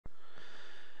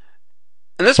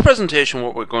In this presentation,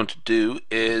 what we're going to do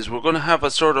is we're going to have a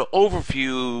sort of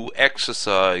overview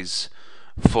exercise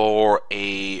for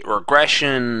a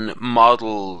regression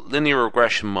model, linear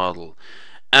regression model.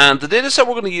 And the dataset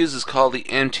we're going to use is called the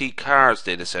mtcars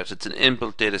dataset. It's an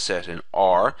inbuilt dataset in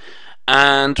R.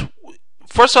 And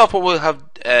first off, what we'll have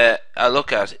a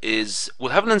look at is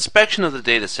we'll have an inspection of the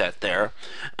dataset there,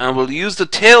 and we'll use the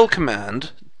tail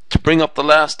command to bring up the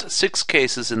last 6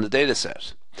 cases in the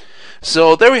dataset.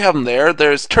 So there we have them there.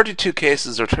 There's 32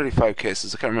 cases or 35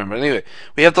 cases, I can't remember. Anyway,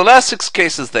 we have the last 6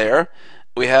 cases there.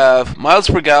 We have miles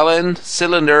per gallon,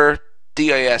 cylinder,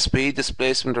 DISP,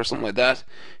 displacement or something like that,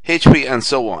 HP, and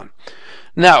so on.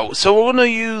 Now, so we're going to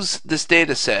use this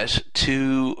data set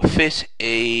to fit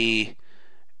a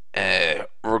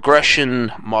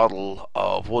regression model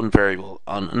of one variable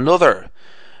on another.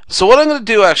 So what I'm going to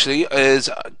do actually is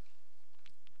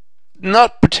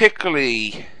not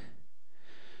particularly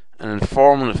an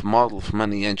informative model from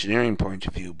any engineering point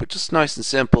of view, but just nice and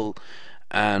simple,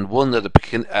 and one that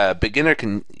a beginner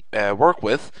can work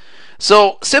with.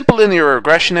 So, simple linear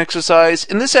regression exercise.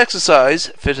 In this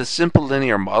exercise, fit a simple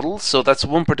linear model. So that's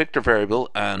one predictor variable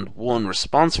and one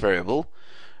response variable,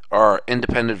 or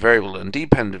independent variable and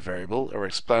dependent variable, or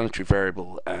explanatory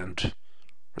variable and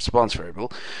response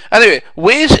variable. Anyway,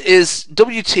 weight is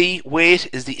WT. Weight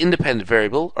is the independent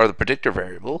variable or the predictor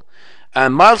variable,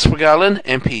 and miles per gallon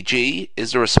 (mpg)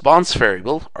 is the response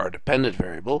variable or dependent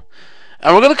variable.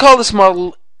 And we're going to call this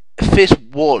model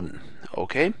fit1.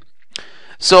 Okay.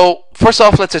 So first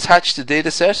off, let's attach the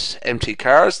dataset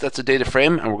mtcars. That's a data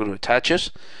frame, and we're going to attach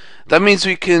it. That means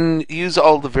we can use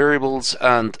all the variables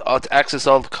and access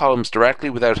all the columns directly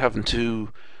without having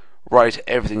to write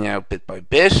everything out bit by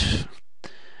bit.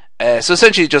 So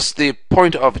essentially, just the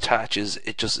point of attach is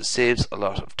it just saves a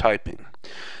lot of typing.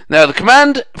 Now, the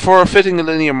command for fitting a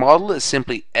linear model is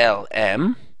simply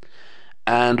lm,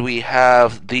 and we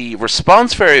have the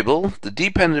response variable, the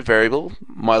dependent variable,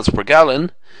 miles per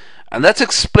gallon, and that's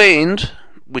explained,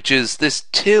 which is this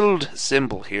tilde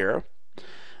symbol here.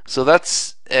 So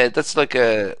that's like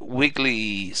a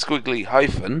wiggly, squiggly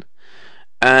hyphen.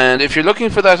 And if you're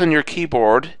looking for that on your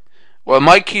keyboard, well,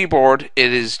 my keyboard,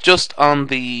 it is just on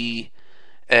the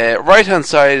right hand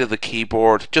side of the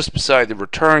keyboard, just beside the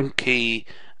return key,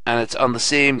 and it's on the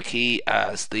same key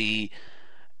as the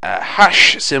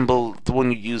hash symbol, the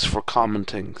one you use for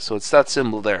commenting. So it's that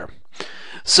symbol there.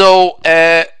 So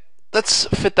let's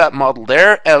fit that model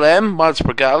there. LM, miles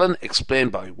per gallon,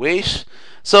 explained by weight.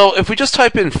 So if we just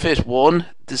type in fit1,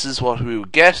 this is what we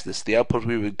would get. This is the output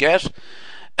we would get.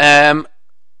 LM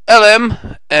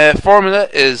formula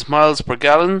is miles per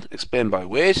gallon, explained by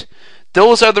weight.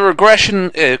 Those are the regression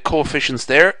coefficients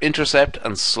there, intercept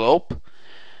and slope.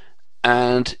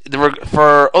 And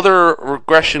for other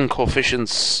regression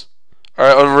coefficients,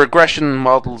 or regression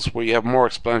models where you have more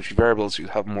explanatory variables, you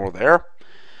have more there.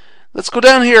 Let's go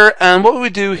down here, and what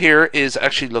we do here is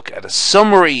actually look at a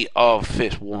summary of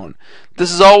fit1.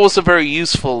 This is always a very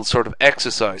useful sort of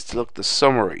exercise to look at the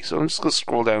summary. So I'm just going to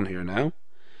scroll down here now.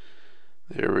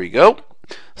 There we go.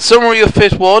 Summary of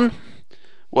fit1.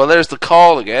 Well, there's the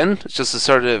call again. It's just a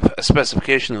sort of a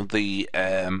specification of the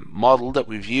model that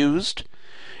we've used.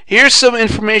 Here's some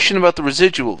information about the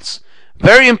residuals.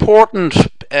 Very important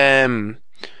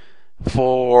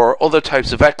for other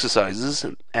types of exercises.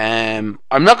 I'm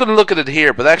not going to look at it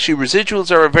here, but actually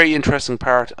residuals are a very interesting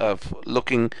part of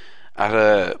looking at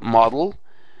a model.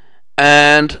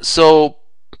 And so,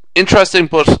 interesting,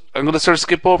 but I'm going to sort of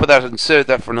skip over that and save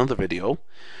that for another video.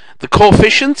 The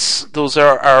coefficients, those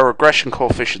are our regression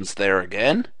coefficients there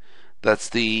again. That's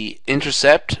the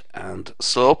intercept and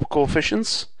slope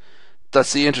coefficients.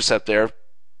 That's the intercept there,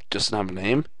 just doesn't have a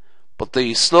name. But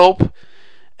the slope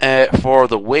for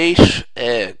the weight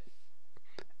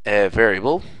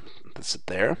variable, that's it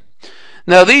there.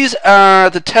 Now these are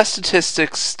the test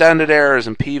statistics, standard errors,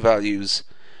 and p-values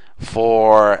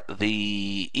for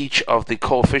each of the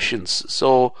coefficients.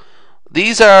 So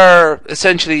these are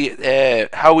essentially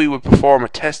how we would perform a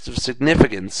test of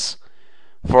significance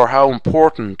for how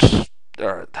important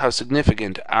or how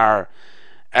significant our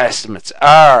estimates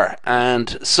are.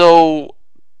 And so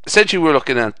essentially we're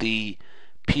looking at the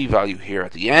p-value here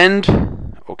at the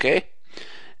end, okay,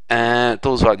 and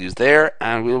those values there,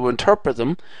 and we'll interpret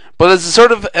them. But as a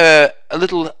sort of a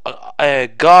little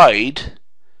guide,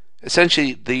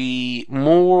 essentially the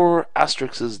more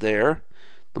asterisks there,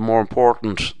 the more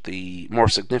important, the more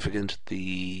significant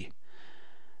the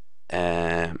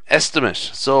estimate.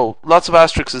 So lots of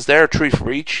asterisks there, 3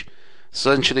 for each.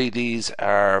 Essentially these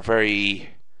are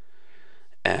very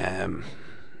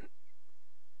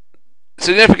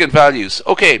significant values.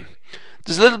 Okay,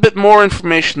 There's a little bit more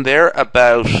information there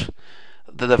about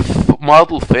the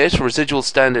model fit, residual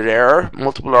standard error,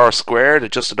 multiple R squared,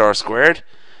 adjusted R squared,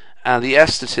 and the F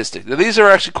statistic. Now, these are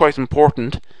actually quite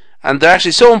important, and they're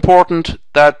actually so important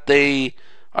that they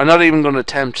are not even going to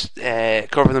attempt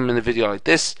cover them in a video like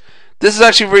this. This is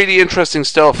actually really interesting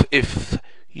stuff if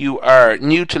you are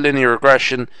new to linear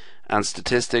regression and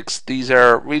statistics. These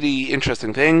are really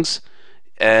interesting things,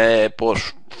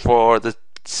 but for the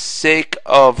sake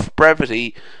of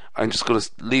brevity, I'm just going to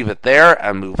leave it there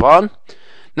and move on.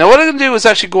 Now what I'm going to do is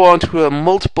actually go on to a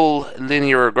multiple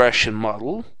linear regression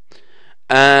model.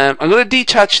 I'm going to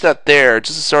detach that there,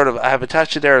 just to sort of, I have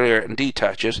attached it earlier and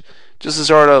detach it, just to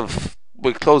sort of,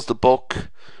 we close the book,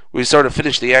 we sort of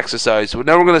finish the exercise. But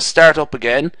now we're going to start up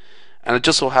again, and it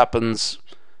just so happens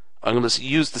I'm going to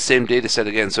use the same data set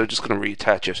again, so I'm just going to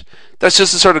reattach it. That's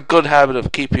just a sort of good habit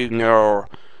of keeping your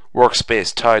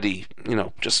workspace tidy, you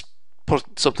know, just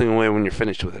put something away when you're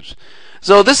finished with it.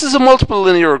 So this is a multiple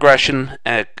linear regression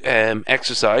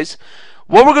exercise.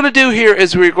 What we're going to do here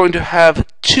is we're going to have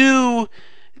two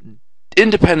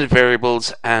independent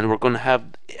variables, and we're going to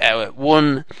have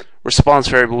one response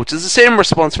variable, which is the same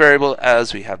response variable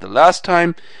as we had the last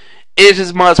time. It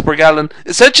is miles per gallon.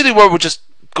 Essentially what we're just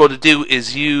going to do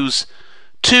is use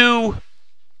two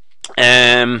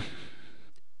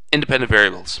independent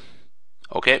variables.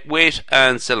 Okay, weight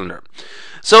and cylinder.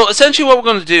 So essentially what we're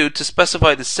going to do to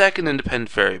specify the second independent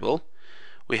variable,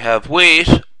 we have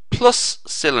weight plus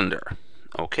cylinder.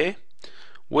 Okay,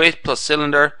 weight plus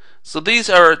cylinder. So these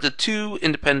are the two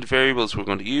independent variables we're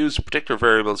going to use, particular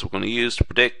variables we're going to use to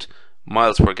predict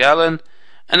miles per gallon.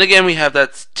 And again we have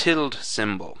that tilde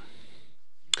symbol.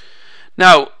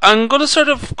 Now I'm going to sort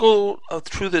of go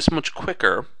through this much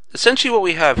quicker. Essentially what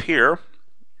we have here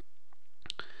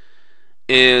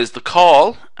is the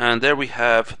call, and there we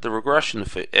have the regression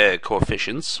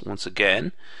coefficients once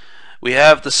again. We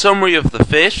have the summary of the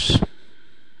fit,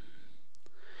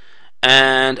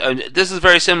 and this is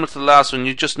very similar to the last one.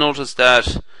 You just notice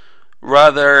that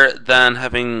rather than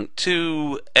having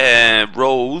two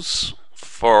rows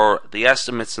for the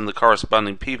estimates and the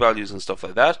corresponding p-values and stuff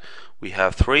like that, we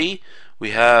have three.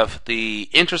 We have the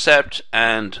intercept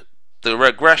and the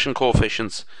regression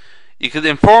coefficients. You could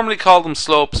informally call them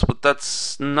slopes, but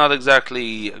that's not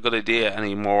exactly a good idea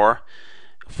anymore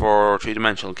for a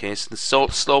three-dimensional case. The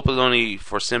slope is only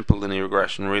for simple linear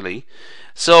regression, really.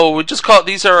 So we just call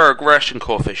these are our regression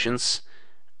coefficients,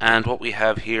 and what we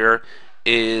have here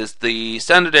is the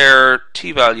standard error,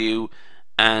 t-value,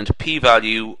 and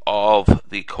p-value of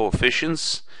the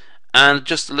coefficients, and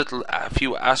just a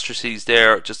few asterisks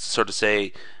there, just to sort of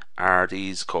say, are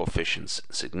these coefficients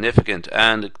significant?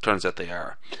 And it turns out they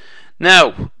are.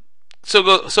 Now,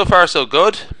 so far so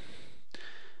good.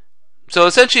 So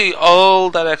essentially all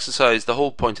that exercise, the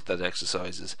whole point of that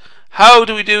exercise is, how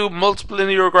do we do multiple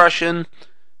linear regression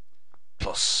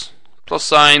plus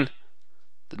sign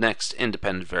the next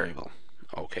independent variable?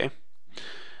 Okay.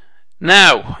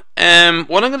 Now,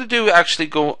 what I'm going to do actually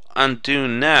go and do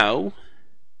now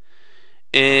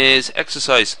is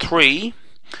exercise 3.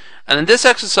 And in this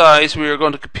exercise we are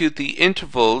going to compute the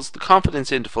intervals, the confidence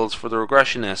intervals for the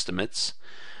regression estimates.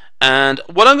 And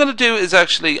what I'm going to do is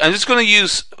actually, I'm just going to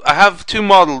use, I have two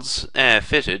models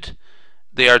fitted.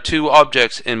 They are two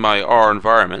objects in my R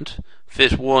environment,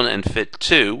 fit 1 and fit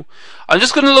 2. I'm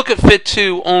just going to look at fit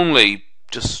 2 only,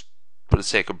 just for the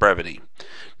sake of brevity.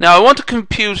 Now I want to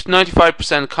compute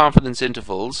 95% confidence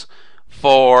intervals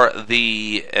for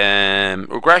the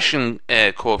regression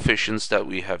coefficients that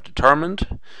we have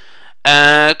determined.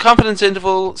 Confidence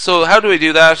interval, so how do we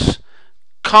do that?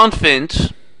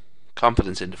 Confidence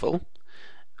interval,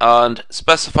 and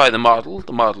specify the model.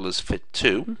 The model is fit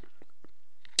 2.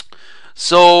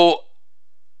 So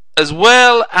as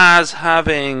well as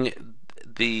having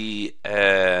the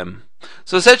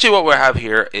so essentially what we have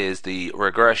here is the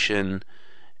regression,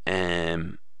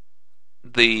 the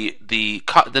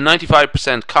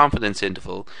 95% confidence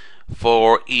interval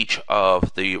for each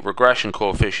of the regression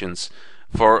coefficients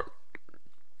for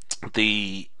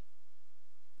the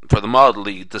model,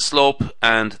 the slope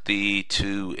and the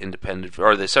two independent,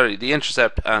 or the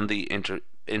intercept and the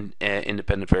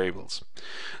independent variables.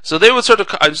 So they would sort of,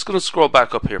 I'm just going to scroll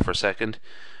back up here for a second.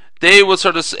 They would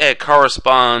sort of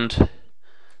correspond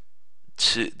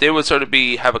to, they would sort of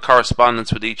have a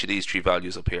correspondence with each of these three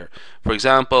values up here. For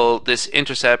example, this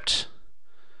intercept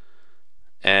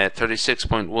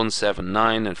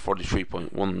 36.179 and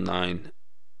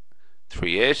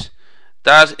 43.1938.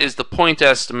 That is the point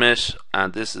estimate,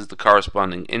 and this is the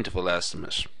corresponding interval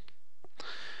estimate.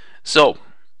 So,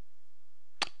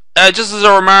 just as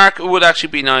a remark, it would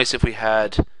actually be nice if we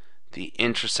had the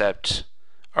intercept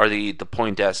or the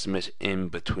point estimate in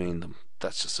between them.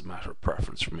 That's just a matter of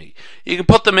preference for me. You can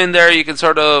put them in there. You can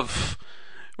sort of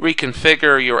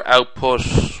reconfigure your output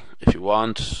if you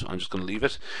want. I'm just going to leave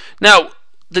it. Now,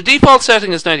 the default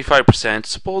setting is 95%.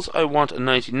 Suppose I want a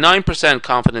 99%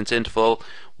 confidence interval.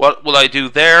 What will I do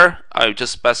there? I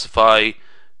just specify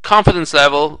confidence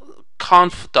level,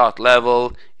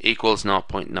 conf.level equals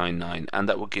 0.99, and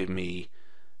that will give me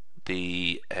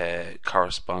the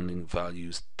corresponding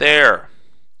values there.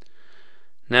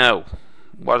 Now,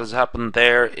 what has happened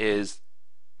there is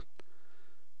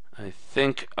I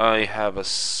think I have a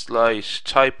slight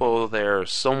typo there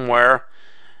somewhere.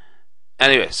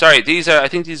 Anyway, sorry, I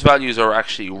think these values are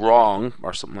actually wrong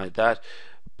or something like that,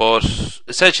 but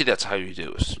essentially that's how you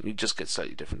do it. You just get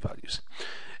slightly different values.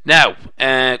 Now,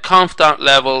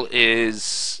 conf.level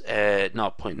is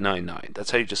 0.99.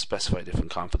 That's how you just specify different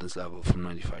confidence level from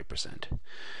 95%.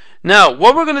 Now,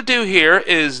 what we're going to do here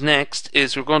is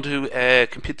we're going to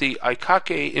compute the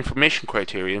Ikake information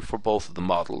criterion for both of the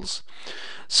models.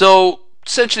 So,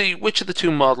 essentially, which of the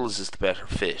two models is the better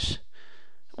fit?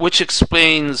 Which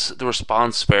explains the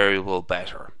response variable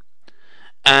better?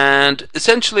 And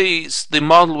essentially, the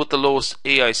model with the lowest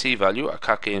AIC value,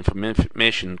 Ikake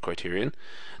information criterion,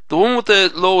 the one with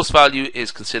the lowest value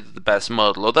is considered the best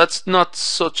model. Though that's not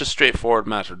such a straightforward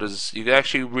matter. You can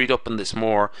actually read up on this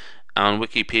more on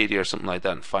Wikipedia or something like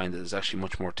that and find that there's actually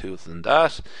much more to it than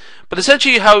that. But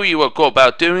essentially how you go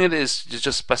about doing it is to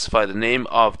just specify the name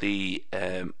of the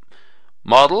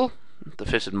model, the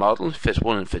fitted model, fit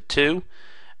 1 and fit 2,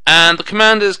 and the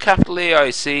command is capital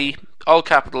AIC, all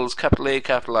capitals, capital A,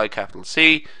 capital I, capital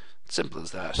C, simple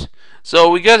as that. So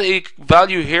we get a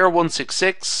value here,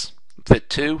 166, fit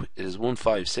 2 is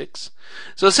 156.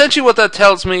 So essentially what that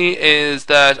tells me is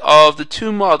that of the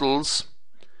two models,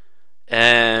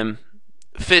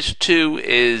 fit 2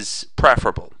 is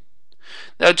preferable.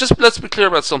 Now just let's be clear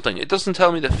about something. It doesn't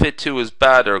tell me that fit 2 is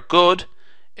bad or good.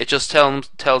 It just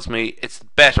tells me it's the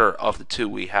better of the two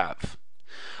we have.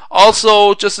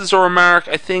 Also, just as a remark,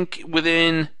 I think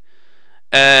within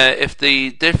if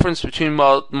the difference between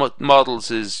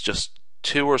models is just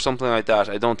 2 or something like that,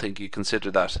 I don't think you consider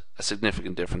that a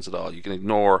significant difference at all. You can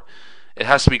ignore. It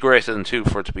has to be greater than 2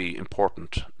 for it to be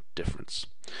important difference.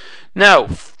 Now,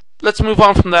 let's move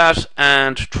on from that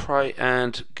and try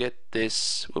and get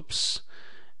this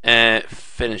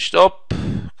finished up,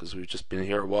 because we've just been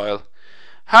here a while.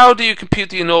 How do you compute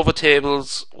the ANOVA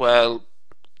tables? Well,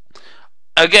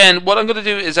 again, what I'm going to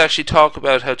do is actually talk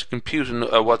about how to compute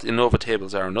what the ANOVA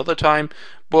tables are another time,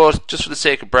 but just for the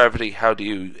sake of brevity, how do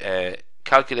you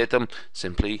calculate them?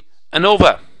 Simply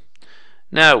ANOVA.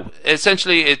 Now,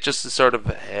 essentially, it just is sort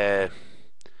of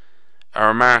our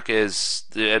remark is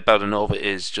about ANOVA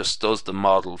is just, does the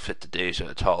model fit the data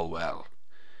at all well?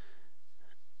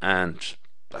 And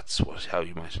that's how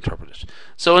you might interpret it.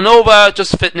 So ANOVA,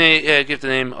 just give the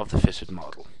name of the fitted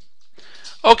model.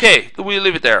 Okay, we'll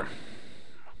leave it there.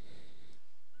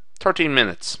 13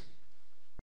 minutes.